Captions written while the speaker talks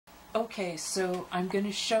Okay, so I'm going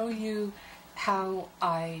to show you how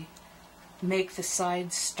I make the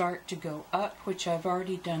sides start to go up, which I've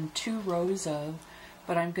already done 2 rows of,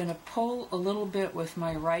 but I'm going to pull a little bit with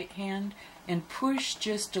my right hand and push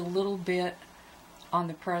just a little bit on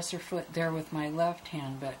the presser foot there with my left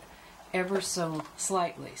hand, but ever so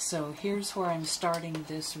slightly. So here's where I'm starting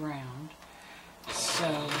this round.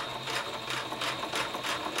 So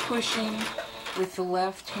pushing with the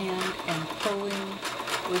left hand and pulling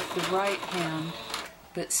with the right hand,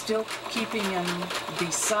 but still keeping them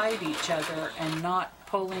beside each other and not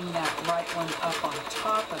pulling that right one up on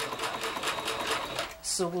top of the left.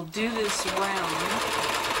 So we'll do this round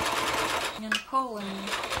and pulling.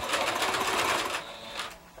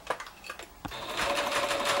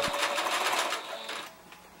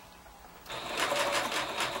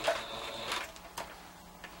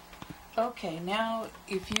 Okay, now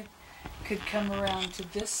if you could come around to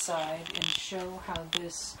this side and show how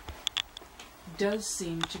this does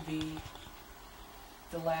seem to be,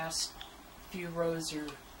 the last few rows are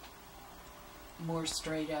more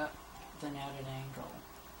straight up than at an angle,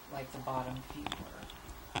 like the bottom feet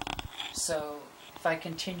were. So if I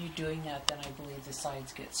continue doing that, then I believe the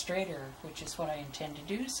sides get straighter, which is what I intend to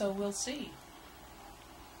do, so we'll see.